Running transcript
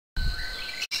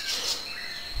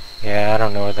Yeah, I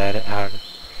don't know where that is.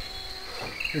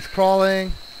 He's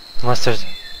crawling. Unless there's...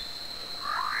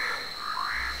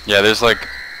 Yeah, there's like...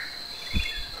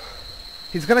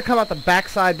 He's gonna come out the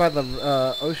backside by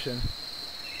the ocean.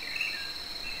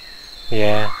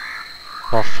 Yeah.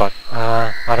 Well, fuck.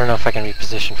 I don't know if I can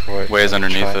reposition for it. ways so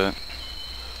underneath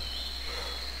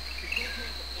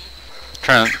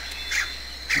try. it.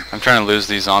 I'm trying to lose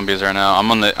these zombies right now.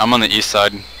 I'm on the east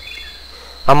side.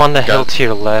 I'm on the hill to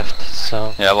your left,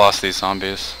 so... Yeah, I lost these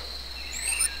zombies.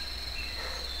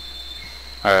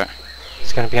 Alright.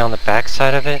 It's gonna be on the back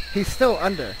side of it? He's still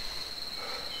under.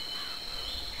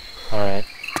 Alright.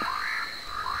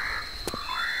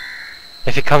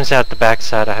 If he comes out the back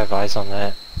side, I have eyes on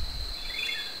that.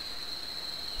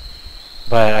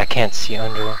 But I can't see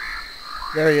under.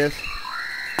 There he is.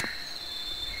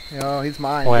 Yo, he's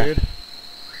mine, Where? dude.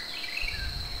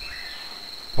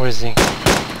 Where is he?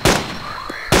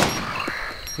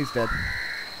 He's dead.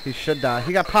 He should die.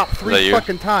 He got popped that 3 you?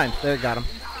 fucking times. There, got him.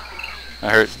 I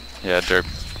heard. Yeah, derp.